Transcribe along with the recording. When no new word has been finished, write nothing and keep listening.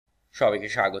সবাইকে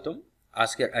স্বাগতম।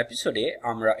 আজকের এপিসোডে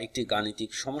আমরা একটি গাণিতিক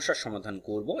সমস্যার সমাধান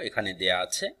করব। এখানে দেয়া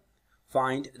আছে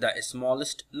find the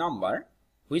smallest number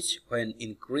which when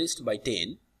increased by 10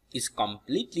 is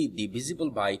completely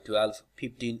divisible by 12,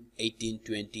 15, 18,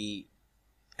 20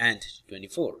 and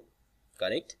 24.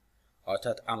 Correct?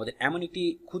 অর্থাৎ আমাদের এমন একটি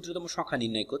ক্ষুদ্রতম সংখ্যা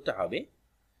নির্ণয় করতে হবে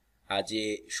যে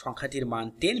সংখ্যাটির মান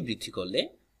 10 বৃদ্ধি করলে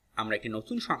আমরা একটি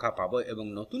নতুন সংখ্যা পাবো এবং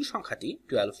নতুন সংখ্যাটি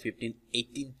 12, 15,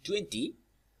 18, 20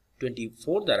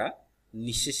 24 দ্বারা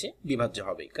নিঃশেষে বিভাজ্য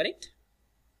হবে।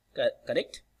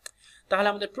 কারেক্ট? তাহলে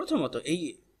আমাদের প্রথমত এই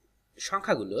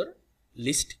সংখ্যাগুলোর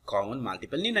লিস্ট কমন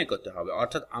মাল্টিপল নির্ণয় করতে হবে।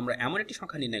 অর্থাৎ আমরা এমন একটি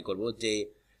সংখ্যা নির্ণয় করব যে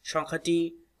সংখ্যাটি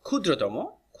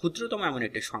ক্ষুদ্রতম এমন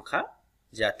একটি সংখ্যা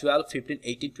যা 12, 15,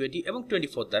 18, 20 এবং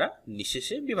 24 দ্বারা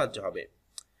নিঃশেষে বিভাজ্য হবে।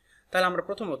 তাহলে আমরা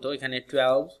প্রথমত এখানে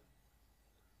 12,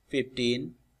 15,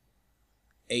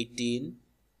 18,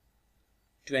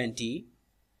 20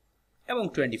 এবং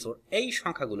 24 এই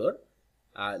সংখ্যাগুলোর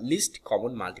লিস্ট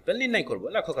কমন মাল্টিপল নির্ণয় করব।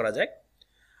 লক্ষ্য করা যাক,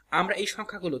 আমরা এই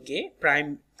সংখ্যাগুলোকে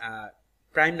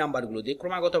প্রাইম নাম্বারগুলো দিয়ে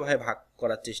ক্রমাগতভাবে ভাগ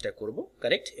করার চেষ্টা করব।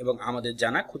 কারেক্ট? এবং আমাদের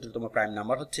জানা ক্ষুদ্রতম প্রাইম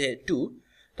নাম্বার হচ্ছে 2।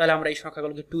 তাহলে আমরা এই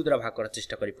সংখ্যাগুলোকে 2 দ্বারা ভাগ করার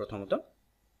চেষ্টা করি প্রথমত।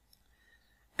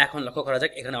 এখন লক্ষ্য করা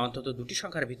যাক, এখানে অন্তত দুটি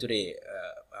সংখ্যার ভিতরে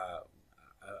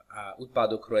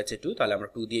উৎপাদক রয়েছে 2। তাহলে আমরা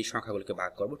 2 দিয়ে এই সংখ্যাগুলোকে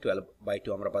ভাগ করব। 12/2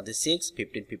 আমরা পাচ্ছি 6,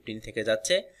 15 15 থেকে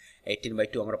যাচ্ছে,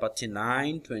 18/2 আমরা পাচ্ছি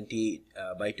 9,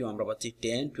 20/2 আমরা পাচ্ছি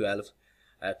 10, 12,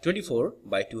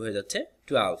 24/2 হয়ে যাচ্ছে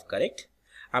 12। কারেক্ট?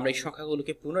 আমরা এই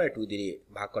সংখ্যাগুলোকে পুনরায় 2 দিয়ে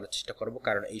ভাগ করার চেষ্টা করব,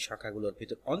 কারণ এই সংখ্যাগুলোর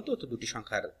ভিতর অন্তত দুটি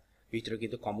সংখ্যার ভিতরে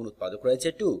কিন্তু কমন উৎপাদক রয়েছে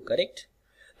 2। কারেক্ট?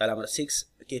 তাহলে আমরা 6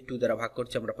 কে 2 দ্বারা ভাগ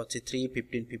করছি, আমরা পাচ্ছি 3,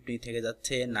 15 15 থেকে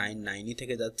যাচ্ছে, 9 9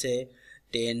 থেকে যাচ্ছে,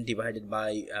 10 ডিভাইডেড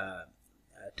বাই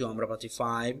 2 আমরা পাচ্ছি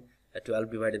 5, 12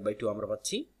 ডিভাইডেড বাই 2 আমরা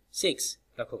পাচ্ছি 6।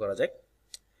 লক্ষ্য করা যাক।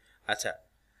 আচ্ছা,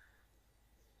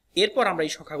 এরপর আমরা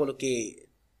এই সংখ্যাগুলোকে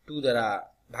 2 দ্বারা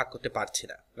ভাগ করতে পারছি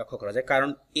না। লক্ষ্য করা যায়, কারণ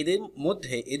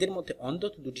এদের মধ্যে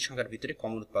অন্তত দুটি সংখ্যার ভিতরে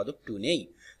কমন উৎপাদক 2 নেই।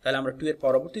 তাহলে আমরা 2 এর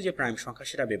পরবর্তী যে প্রাইম সংখ্যা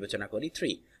সেটা বিবেচনা করি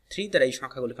 3 দ্বারা এই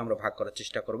সংখ্যাগুলোকে আমরা ভাগ করার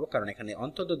চেষ্টা করব, কারণ এখানে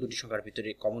অন্তত দুটি সংখ্যার ভিতরে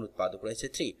কমন উৎপাদক রয়েছে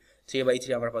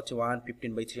 3/3 আমরা পাচ্ছি 1,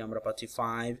 15/3 আমরা পাচ্ছি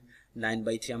 5,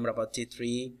 9/3 আমরা পাচ্ছি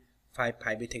 3,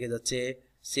 5 থেকে যাচ্ছে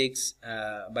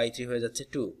 6/3 হয়ে যাচ্ছে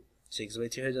 2,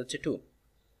 6/3 হয়ে যাচ্ছে 2।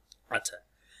 আচ্ছা,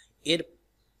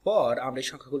 এরপর আমরা এই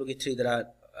সংখ্যাগুলোকে 3 দ্বারা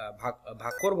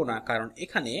ভাগ করব না, কারণ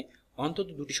এখানে অন্তত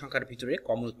দুটি সংখ্যার ভিতরে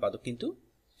কমন উৎপাদক কিন্তু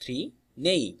 3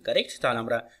 নেই। কারেক্ট? তাহলে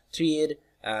আমরা 3 এর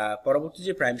পরবর্তী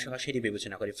যে প্রাইম সংখ্যা সেটি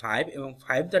বিবেচনা করি 5, এবং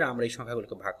 5 দ্বারা আমরা এই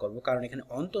সংখ্যাগুলোকে ভাগ করব, কারণ এখানে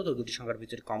অন্তত দুটি সংখ্যার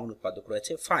ভিতরে কমন উৎপাদক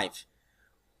রয়েছে 5।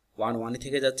 1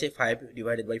 থেকে যাচ্ছে, 5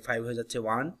 ডিভাইডেড বাই 5 হয়ে যাচ্ছে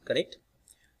 1। কারেক্ট?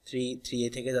 3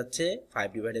 থেকে যাচ্ছে, 5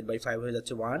 ডিভাইডেড বাই 5 হয়ে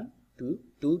যাচ্ছে 1,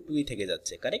 2 থেকে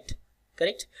যাচ্ছে। কারেক্ট?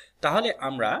 তাহলে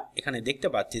আমরা এখানে দেখতে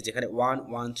পাচ্ছি যেখানে 1,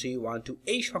 1, 3, 1, 2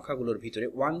 এই সংখ্যাগুলোর ভিতরে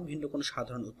 1 ভিন্ন কোনো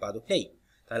সাধারণ উৎপাদক নেই।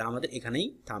 তাহলে আমাদের এখানেই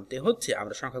থামতে হচ্ছে।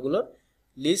 আমরা সংখ্যাগুলোর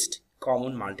লিস্ট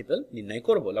কমন মাল্টিপল নির্ণয়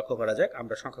করব। লক্ষ্য করা যাক,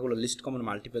 আমরা সংখ্যাগুলোর list common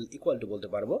multiple equal to বলতে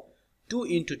পারবো 2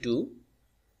 into 2,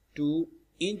 2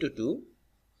 into 2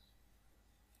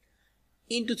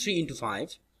 into 3 into 5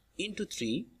 into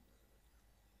 3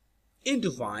 into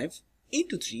 5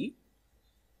 into 3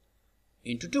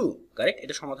 into 2। Correct?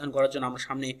 এটা সমাধান করার জন্য আমরা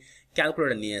সামনে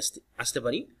ক্যালকুলেটর নিয়ে আসতে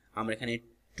পারি। আমরা এখানে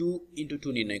 2 into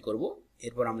 2 নির্ণয় করব।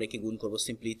 এরপর আমরা একে গুণ করব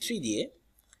সিম্পলি 3 দিয়ে,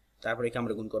 তারপর একে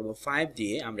আমরা গুণ করব 5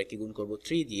 দিয়ে, আমরা একে গুণ করব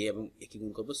 3 দিয়ে, এবং একে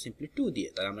গুণ করব সিম্পলি 2 দিয়ে।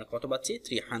 তাহলে আমরা কত পাচ্ছি?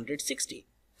 360।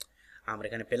 আমরা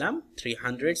এখানে পেলাম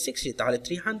 360। তাহলে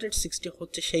 360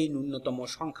 হচ্ছে সেই ন্যূনতম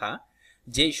সংখ্যা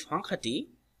যেই সংখ্যাটি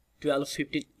 12,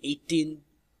 15, 18,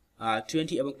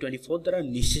 20 এবং 24 দ্বারা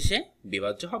নিঃশেষে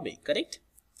বিভাজ্য হবে।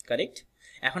 কারেক্ট?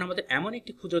 এখন আমাদের এমন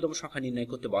একটি ক্ষুদ্রতম সংখ্যা নির্ণয়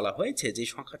করতে বলা হয়েছে যে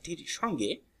সংখ্যাটির সঙ্গে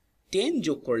 10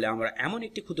 যোগ করলে আমরা এমন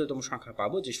একটি ক্ষুদ্রতম সংখ্যা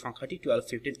পাবো যে সংখ্যাটি 12,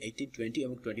 15, 18, 20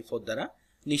 এবং 24 দ্বারা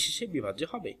নিঃশেষে বিভাজ্য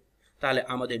হবে। তাহলে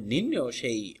আমাদের নির্ণয়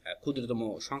সেই ক্ষুদ্রতম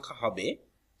সংখ্যা হবে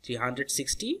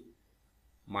 360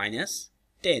 মাইনাস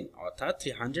 10, অর্থাৎ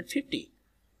 350।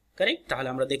 কারেক্ট? তাহলে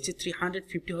আমরা দেখছি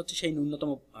 350 হচ্ছে সেই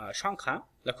ন্যূনতম সংখ্যা।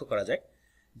 লক্ষ্য করা যাক,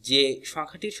 যে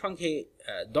সংখ্যাটির সঙ্গে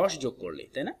 10 যোগ করলে,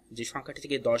 তাই না, যে সংখ্যাটি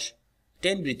থেকে 10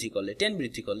 বৃদ্ধি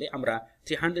করলে আমরা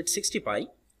 360 পাই,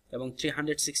 এবং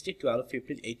 360 12,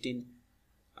 15, 18,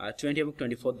 20 এবং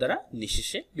 24 দ্বারা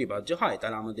নিঃশেষে বিভাজ্য হয়।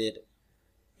 তাহলে আমাদের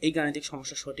এই গাণিতিক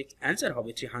সমস্যার সঠিক অ্যান্সার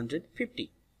হবে 350।